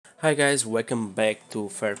Hi guys, welcome back to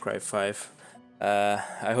Far Cry 5.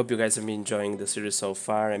 I hope you guys have been enjoying the series so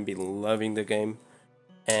far and been loving the game.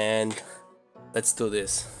 And let's do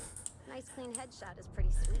this. Nice clean headshot is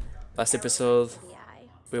pretty sweet. Last Arrow episode right to the eye.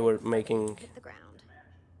 we were making Hit the ground.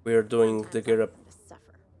 we were doing Sometimes I want them to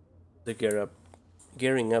suffer. the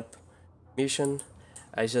gearing up mission.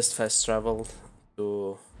 I just fast traveled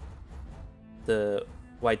to the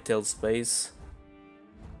Whitetail's base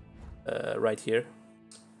right here.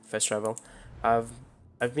 Fast travel. I've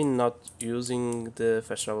been not using the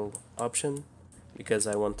fast travel option because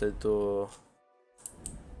I wanted to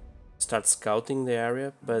start scouting the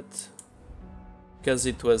area, but because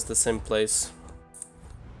it was the same place,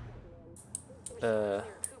 I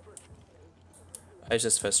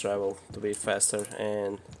just fast travel to be faster.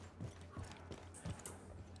 And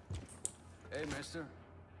Hey, mister.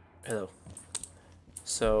 hello.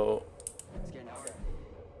 So It's getting hard.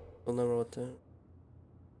 don't know what to.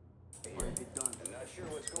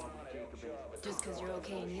 Just because you're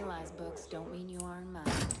okay in Eli's books don't mean you are in mine.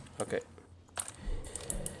 Okay.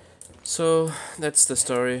 So that's the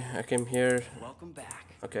story. I came here. Welcome back.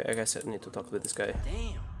 Okay, I guess I need to talk with this guy.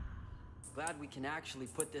 Damn. Glad we can actually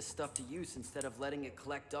put this stuff to use instead of letting it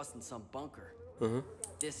collect dust in some bunker.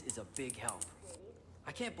 This is a big help.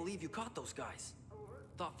 I can't believe you caught those guys.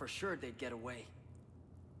 Thought for sure they'd get away.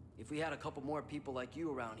 If we had a couple more people like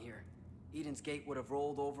you around here, Eden's Gate would have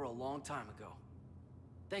rolled over a long time ago.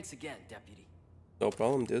 Thanks again, Deputy. No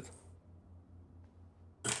problem, dude.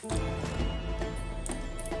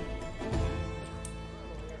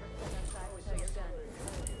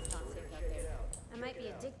 I might be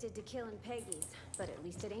addicted to killing Peggies, but at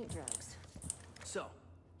least it ain't drugs. So,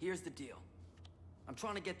 here's the deal. I'm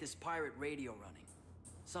trying to get this pirate radio running.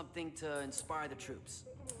 Something to inspire the troops.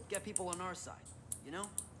 Get people on our side, you know?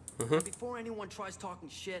 And before anyone tries talking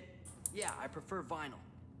shit, yeah, I prefer vinyl.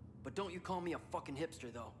 But don't you call me a fucking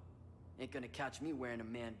hipster, though. Ain't gonna catch me wearing a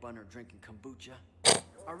man bun or drinking kombucha.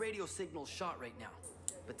 Our radio signal's shot right now,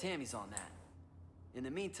 but Tammy's on that. In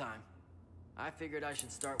the meantime, I figured I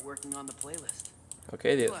should start working on the playlist.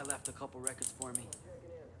 Okay, dude. I left a couple records for me,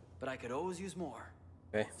 but I could always use more.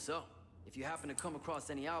 Okay. So, if you happen to come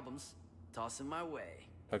across any albums, toss them my way.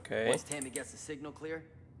 Okay. Once Tammy gets the signal clear,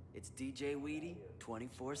 it's DJ Weedy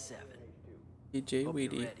 24/7. DJ Hope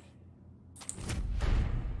Weedy. you're ready.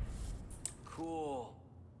 Cool.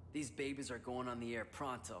 These babies are going on the air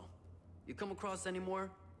pronto. You come across any more,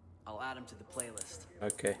 I'll add them to the playlist.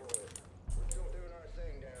 Okay.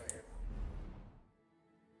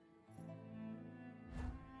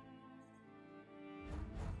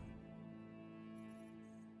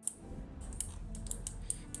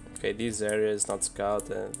 Okay, this area is not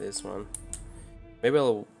scouted, this one. Maybe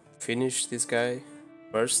I'll finish this guy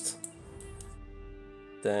first.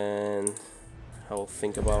 Then I'll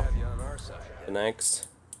think about the next.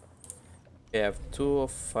 I have 2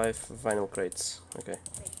 of 5 vinyl crates. Okay.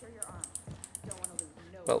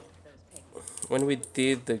 Well, when we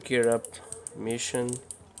did the gear up mission,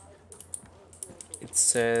 it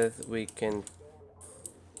said we can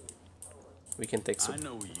take some. I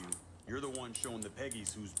know you. You're the one showing the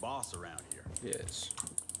Peggies who's boss around here. Yes.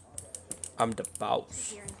 I'm the boss.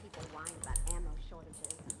 Hearing people whine about ammo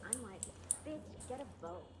shortages, I'm like, bitch, get a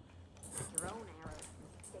bow. Your own arrows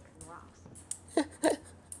and sticks and rocks.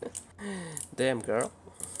 Damn girl.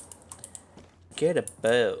 Get a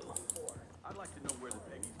bow. I'd like to know where the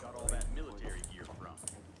Peggies got all that military gear from.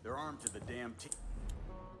 They're armed to the damn teeth.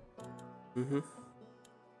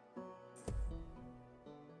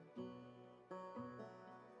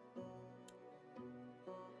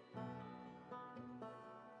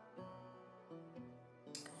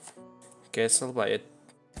 Guess I'll buy it.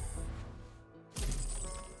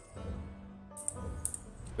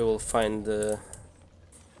 We will find the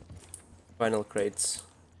vinyl crates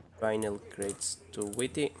to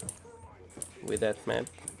WHEATHY with that map.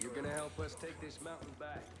 You're gonna help us take this mountain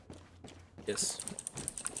back. Yes.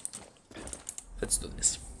 Let's do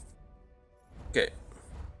this. Okay.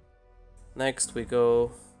 Next we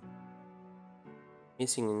go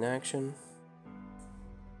missing in action.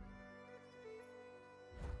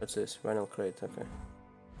 What's this? Vinyl crate, okay.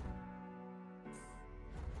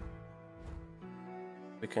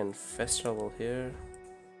 We can fast travel here.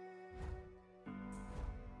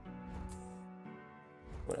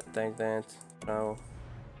 We'll attack that now.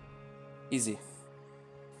 Easy.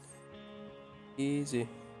 Easy.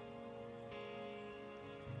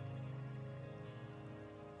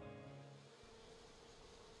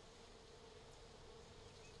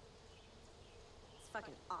 It's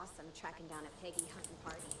fucking awesome tracking down a Peggy hunting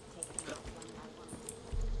party and taking them out one by one.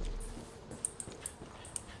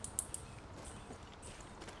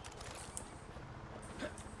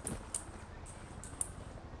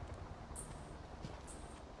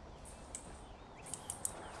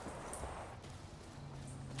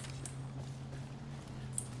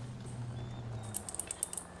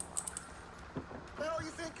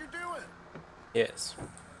 you're doing? Yes.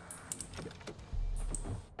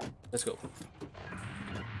 Let's go.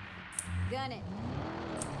 Gun it.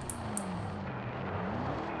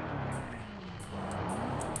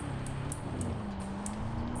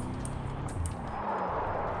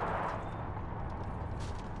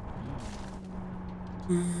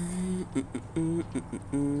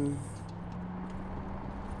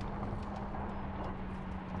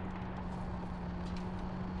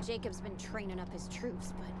 Jacob's been training up his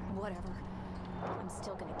troops, but whatever. I'm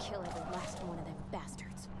still gonna kill every last one of them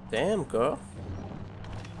bastards. Damn, girl.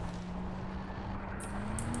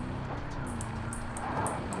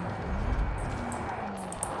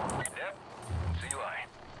 Yep. CY.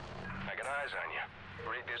 I got eyes on you.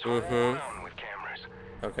 Read this whole mountain with cameras.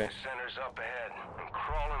 Okay. The center's up ahead. I'm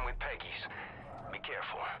crawling with Peggy's. Be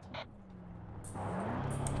careful.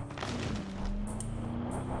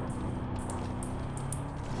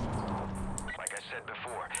 Like I said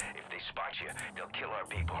before, if they spot you, they'll kill our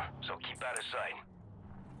people. So keep out of sight.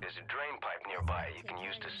 There's a drain pipe nearby you can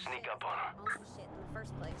use to sneak up on them. All that shit in the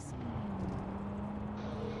first place.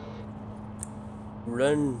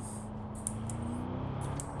 Run.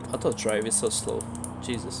 I thought drive is so slow.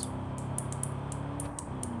 Jesus.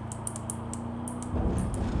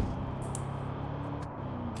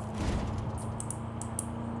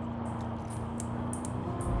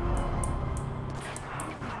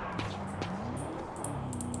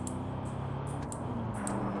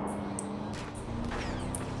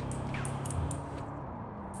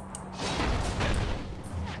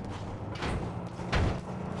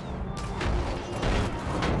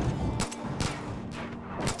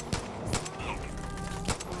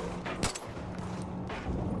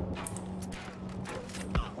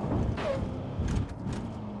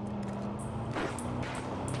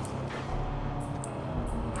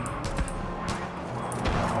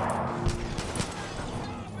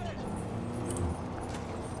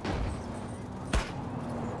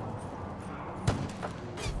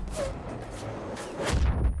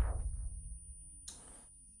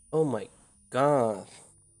 Oh my god.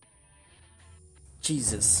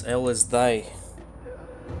 Jesus, I always die.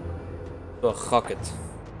 Oh, fuck it.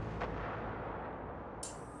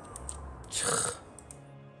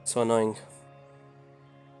 So annoying.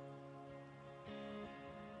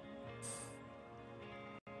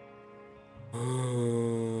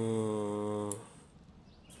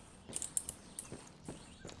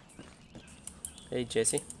 Hey,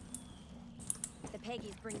 Jesse. The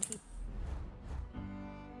Peggies bring people.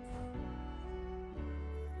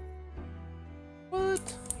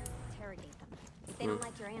 What? Interrogate them. If they don't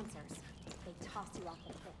like your answers, they toss you off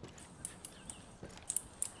the cliff.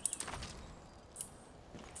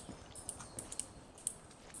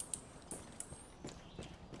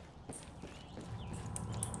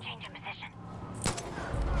 Change in position.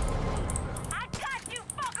 I got you,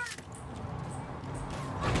 fucker!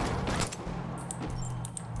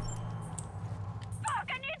 Fuck,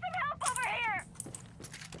 I need some help over here!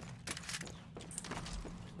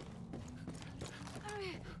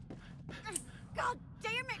 God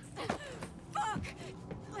damn it! Fuck!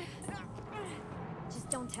 Just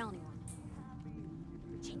don't tell anyone.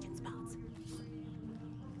 Changing spots.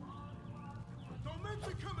 Don't make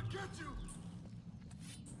me come and get you!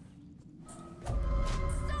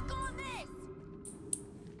 Suck on this!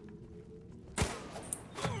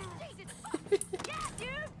 Jesus fuck! Yeah,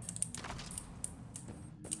 dude!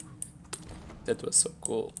 That was so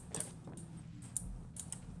cool.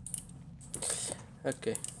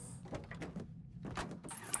 Okay.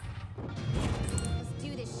 Let's do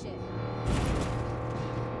this shit.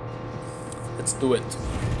 Let's do it. God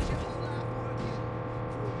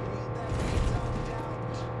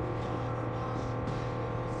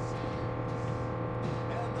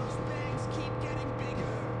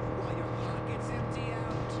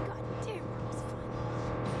damn, that was fun.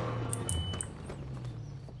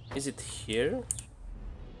 Is it here?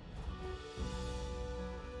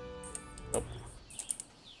 Nope.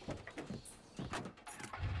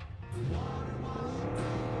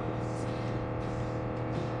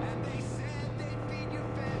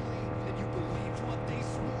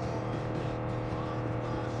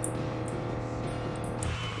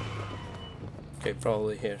 Okay,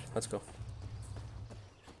 probably here. Let's go.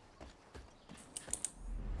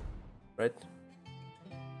 Right?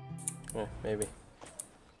 Yeah, maybe.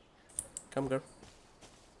 Come, girl.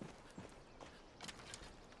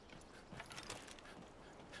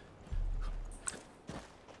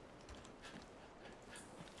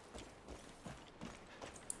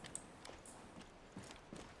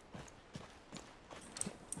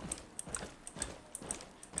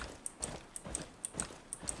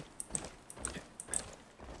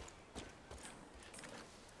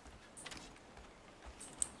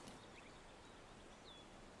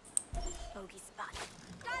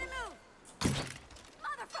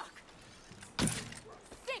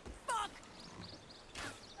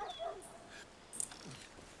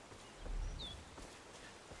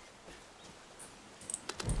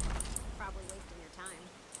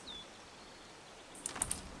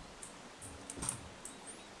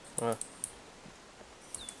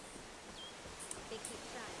 keep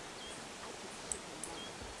trying. I keep shooting them.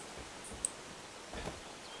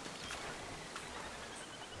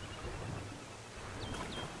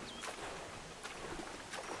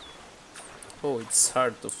 Oh, it's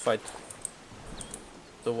hard to fight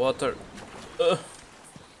the water. Ugh.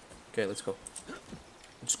 Okay, let's go.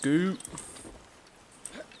 Let's go.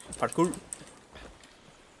 Parkour.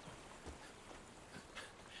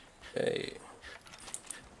 Okay.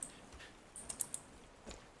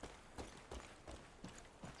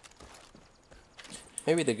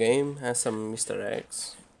 Maybe the game has some Mr.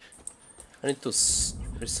 Eggs. I need to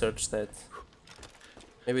research that.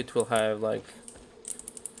 Maybe it will have like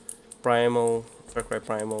Primal, Far Cry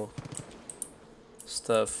Primal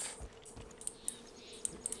stuff.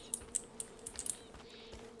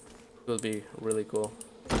 It will be really cool.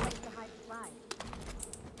 Place to hide supplies.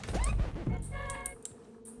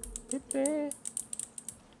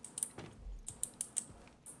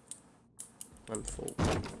 I'm full.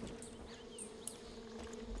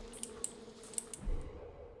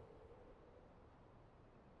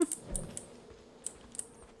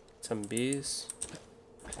 Some bees.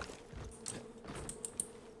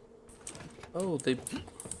 Oh, they.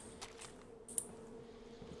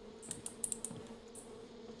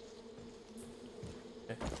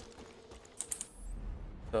 Okay.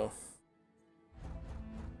 So.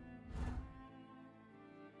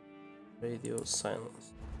 Radio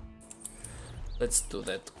silence. Let's do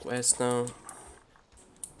that quest now.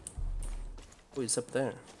 Oh, it's up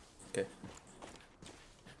there. Okay.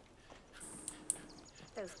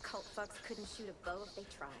 Those cult fucks couldn't shoot a bow if they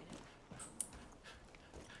tried.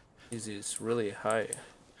 This is really high.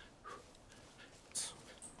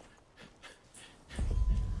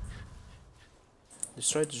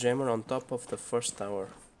 Destroy the jammer on top of the first tower.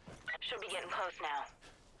 Should be getting close now.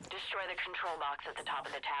 Destroy the control box at the top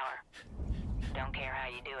of the tower. Don't care how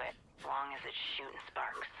you do it, as long as it's shooting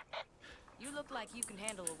sparks. You look like you can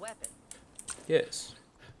handle a weapon. Yes.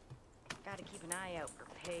 Gotta keep an eye out for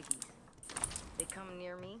Peggies. They come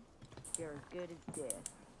near me, they're as good as dead.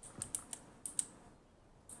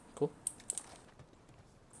 Cool.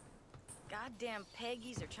 Goddamn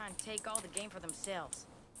Peggies are trying to take all the game for themselves.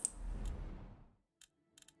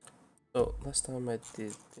 Oh, last time I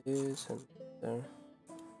did this and there.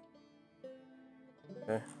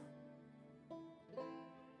 Okay.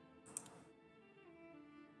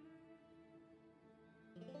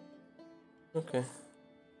 Okay.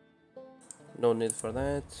 No need for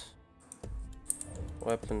that.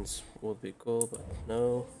 Weapons would be cool, but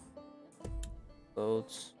no.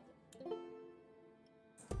 Clothes.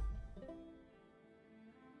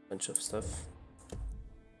 Bunch of stuff.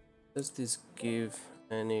 Does this give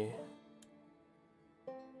any?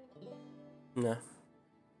 Nah.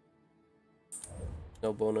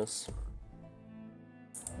 No bonus.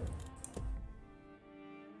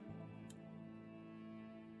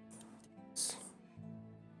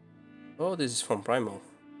 Oh, this is from Primal.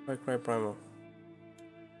 Far Cry Primal.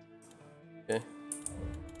 Okay.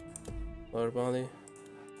 Lower body.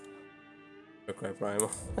 Far Cry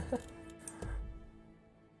Primal.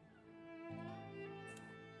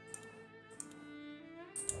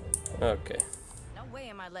 Okay. No way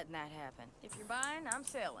am I letting that happen. If you're buying, I'm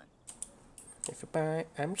selling. If you buy,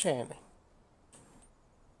 I'm selling.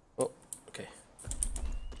 Oh, okay.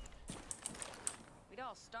 We'd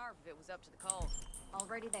all starve if it was up to the call.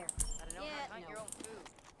 Already there. Gotta know how to hunt your own food.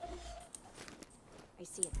 I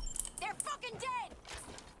see it. They're fucking dead!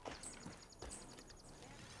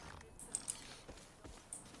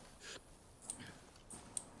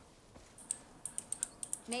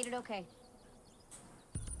 Made it okay.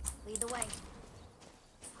 Lead the way.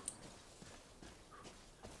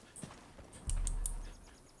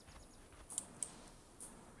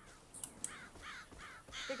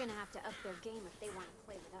 They're gonna have to up their game if they want to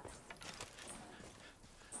play with us.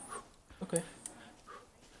 Okay.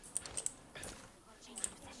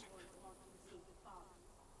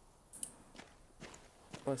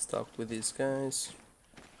 Let's talk with these guys.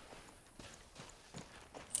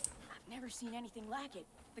 I've never seen anything like it.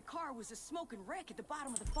 The car was a smoking wreck at the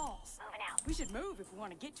bottom of the falls. Moving out. We should move if we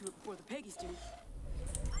want to get to it before the Peggies do.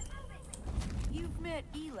 You've met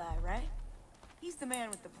Eli, right? He's the man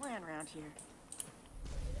with the plan around here.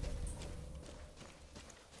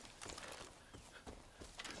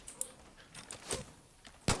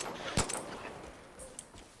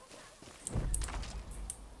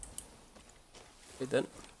 Okay, done.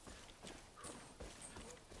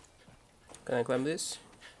 Can I climb this?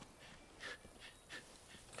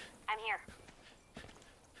 I'm here.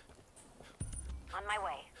 On my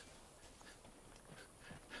way.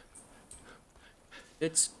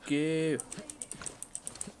 Let's go.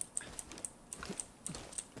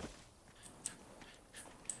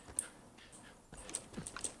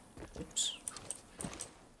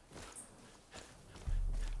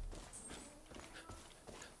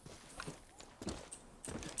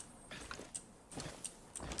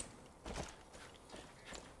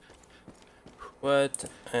 What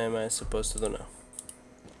am I supposed to do now?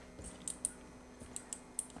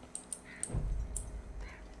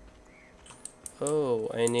 Oh,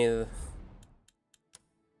 I need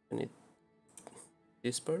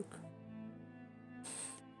this perk.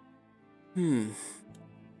 Nimble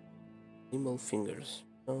fingers.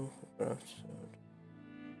 Oh, craft sword.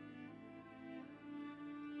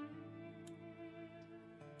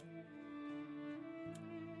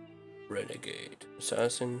 Renegade,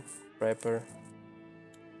 assassin, prepper.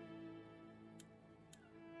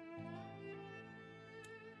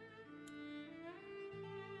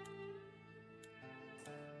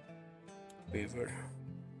 Weaver.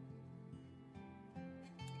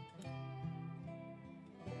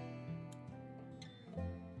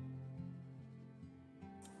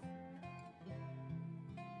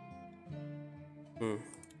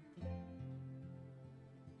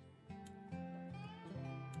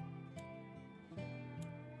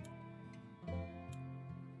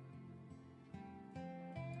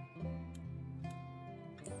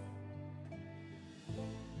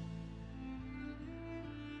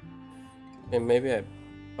 And maybe I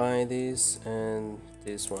buy this and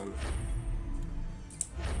this one.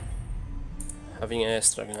 Having an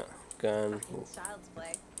extra gun Child's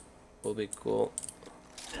play. will be cool.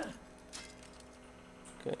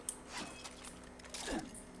 Okay.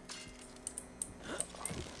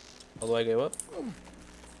 How do I go up?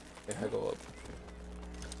 Okay, I go up.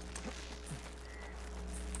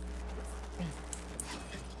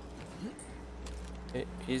 Okay,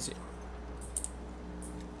 easy.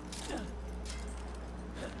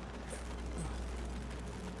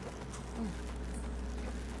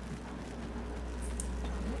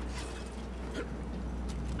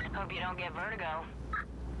 Hope you don't get vertigo.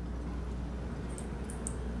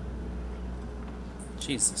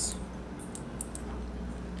 Jesus.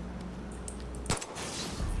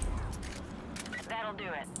 That'll do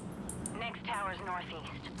it. Next tower's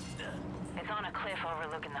northeast. It's on a cliff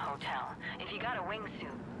overlooking the hotel. If you got a wingsuit,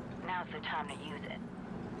 now's the time to use it.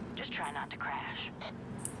 Just try not to crash.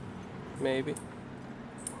 Maybe.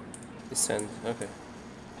 Descend. Okay.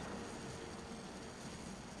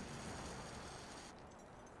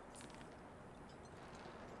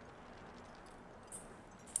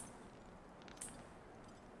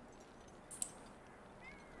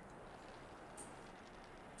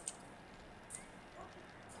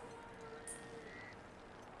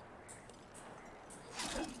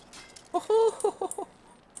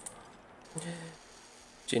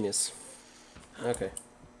 Genius. Okay.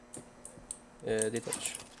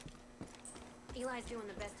 Detach. Eli's doing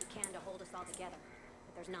the best he can to hold us all together,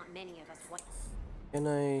 but there's not many of us. What? Can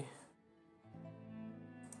I...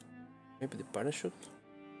 Maybe the parachute?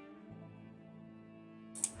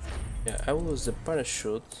 Yeah, I will use the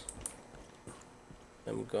parachute.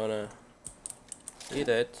 I'm gonna eat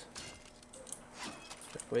it.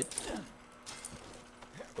 Wait.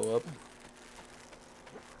 Go up.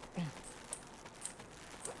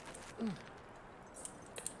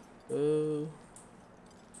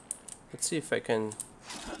 Let's see if I can.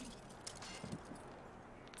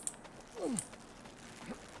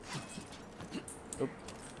 Oop.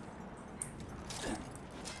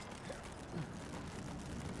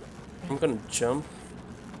 I'm gonna jump.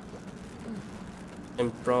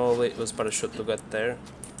 And probably it was parachute to get there.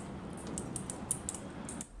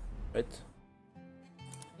 Right?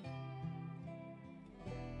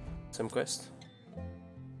 Some quest.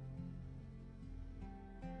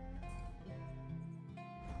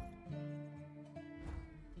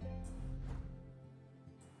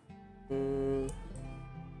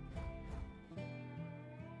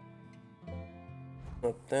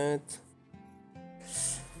 Not that.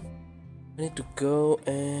 I need to go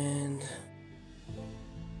and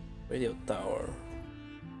radio tower.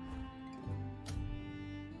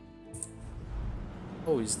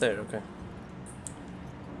 Oh, he's there. Okay.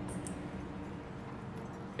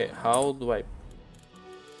 Okay, how do I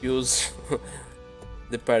use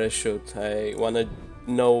the parachute? I wanna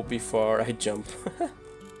know before I jump.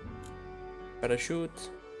 Parachute,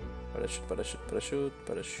 parachute, parachute, parachute,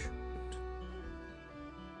 parachute.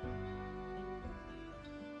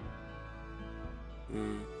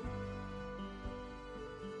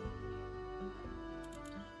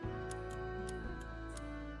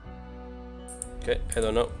 Okay, I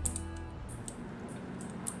don't know.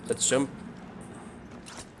 Let's jump.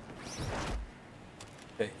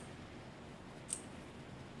 Okay.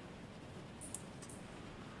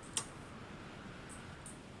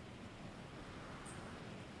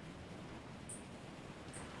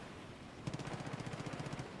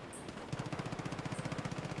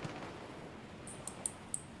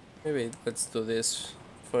 Maybe let's do this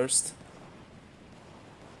first.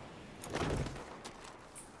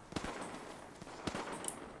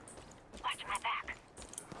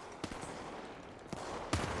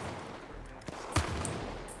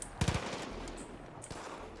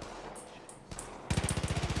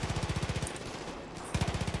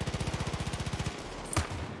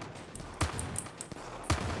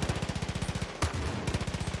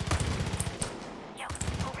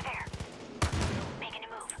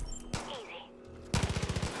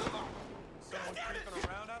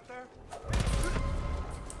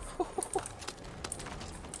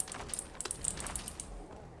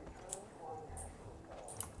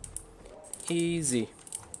 Easy.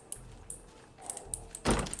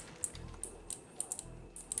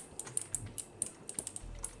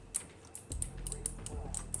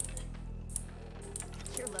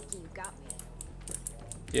 You're lucky you got me.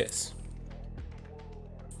 Yes.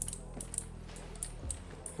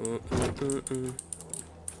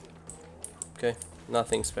 Okay,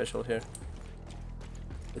 nothing special here.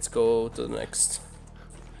 Let's go to the next.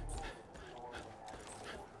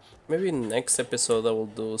 Maybe in the next episode I will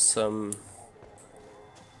do some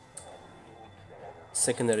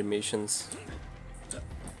secondary missions.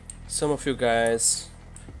 Some of you guys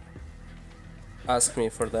ask me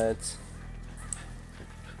for that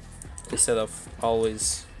instead of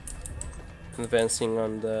always advancing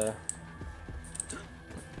on the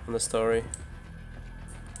story.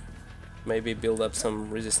 Maybe build up some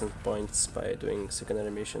resistance points by doing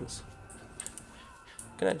secondary missions.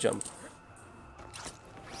 Can I jump?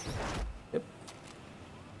 Yep.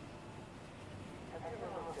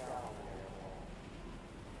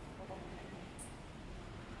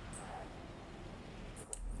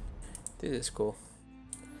 This is cool.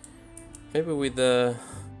 Maybe with the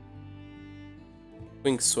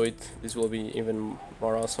wingsuit this will be even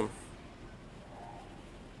more awesome.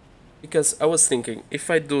 Because I was thinking, if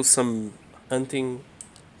I do some hunting,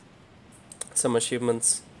 some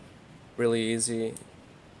achievements really easy,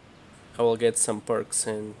 I will get some perks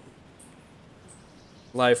and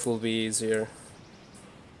life will be easier,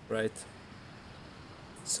 right?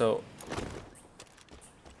 So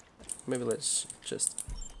maybe let's just...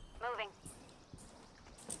 Moving.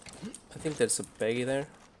 I think there's a Peggy there.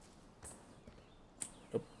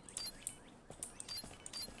 Nope.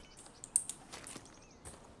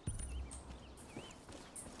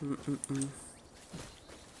 Moving.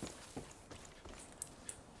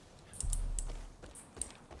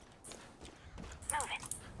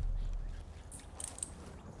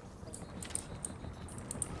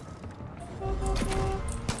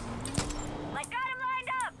 I got him lined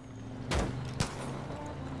up.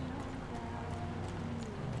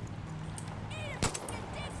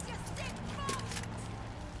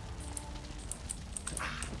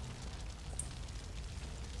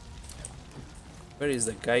 Where is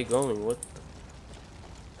the guy going? What?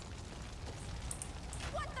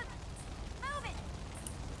 What the? Moving.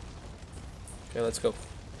 Okay, let's go.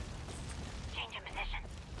 Change in position.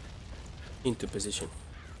 Into position.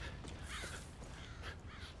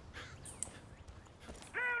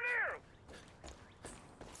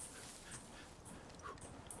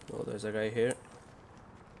 Oh, there's a guy here.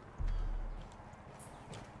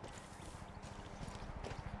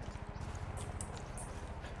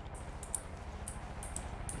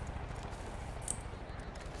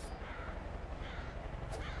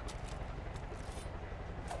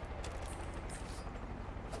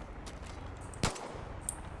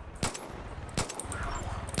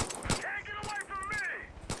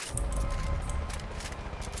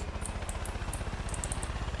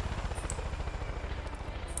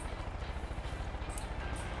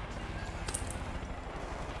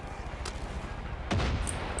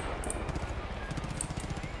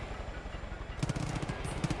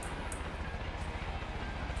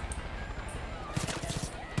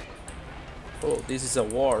 Oh, this is a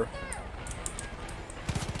war.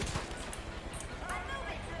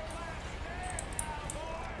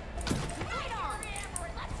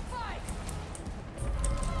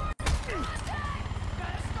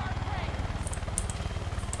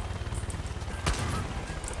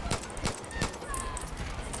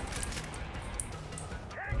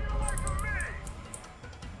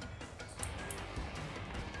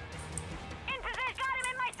 In position. Got him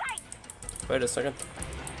in my sight. Wait a second.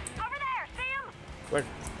 Over there. See him? Where?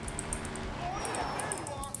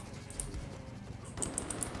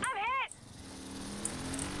 I'm hit.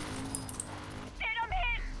 Dude, I'm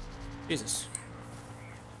hit. Jesus.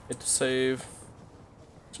 Need to save.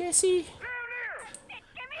 Jesse. Give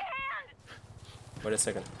me a hand. Wait a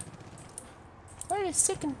second. Wait a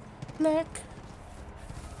second, Black.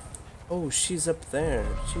 Oh, she's up there.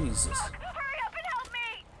 Jesus. Hurry up and help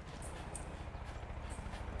me.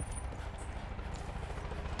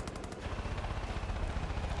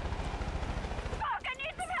 Fuck, I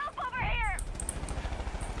need some help over here.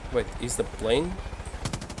 Wait, is the plane?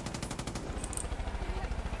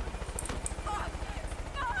 Oh,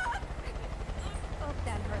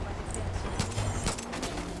 that hurt like a bitch.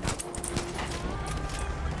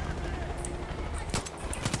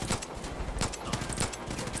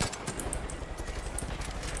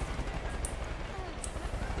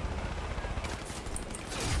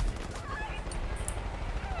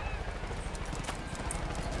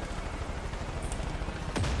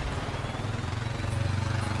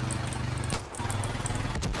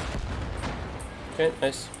 Okay,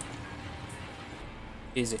 nice.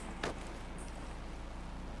 Easy.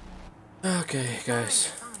 Okay,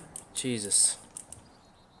 guys. Jesus.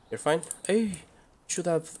 You're fine? Hey! Should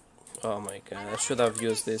have... Oh my god, I should have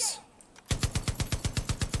used this.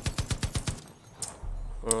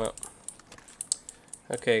 Well.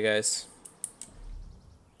 Okay, guys.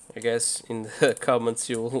 I guess in the comments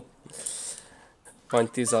you will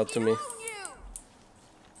point this out to me.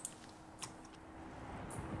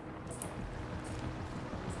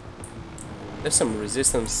 There's some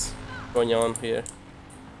resistance going on here.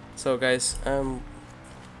 So guys,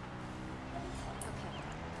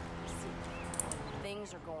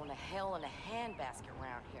 Things are going to hell in a handbasket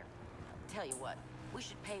around here. Tell you what, we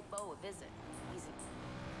should pay Bo a visit. He's a...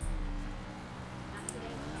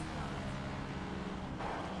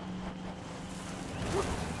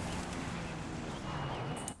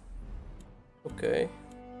 okay.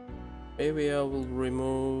 Maybe I will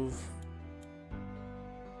remove...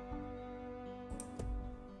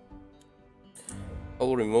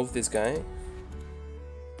 I'll remove this guy.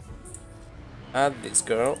 Add this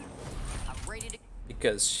girl.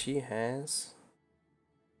 Because she has...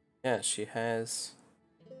 Yeah, she has...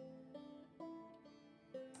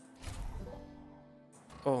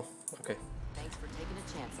 Oh, okay. Thanks for taking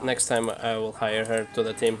a chance. Next time I will hire her to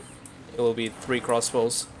the team. It will be 3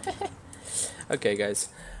 crossbows. Okay, guys.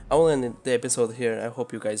 I will end the episode here. I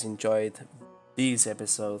hope you guys enjoyed this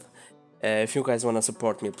episode. If you guys want to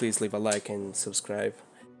support me, please leave a like and subscribe.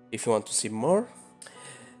 If you want to see more,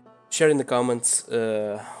 share in the comments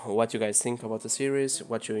what you guys think about the series,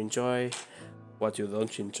 what you enjoy, what you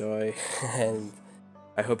don't enjoy, and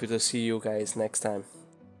I hope to see you guys next time.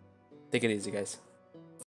 Take it easy, guys.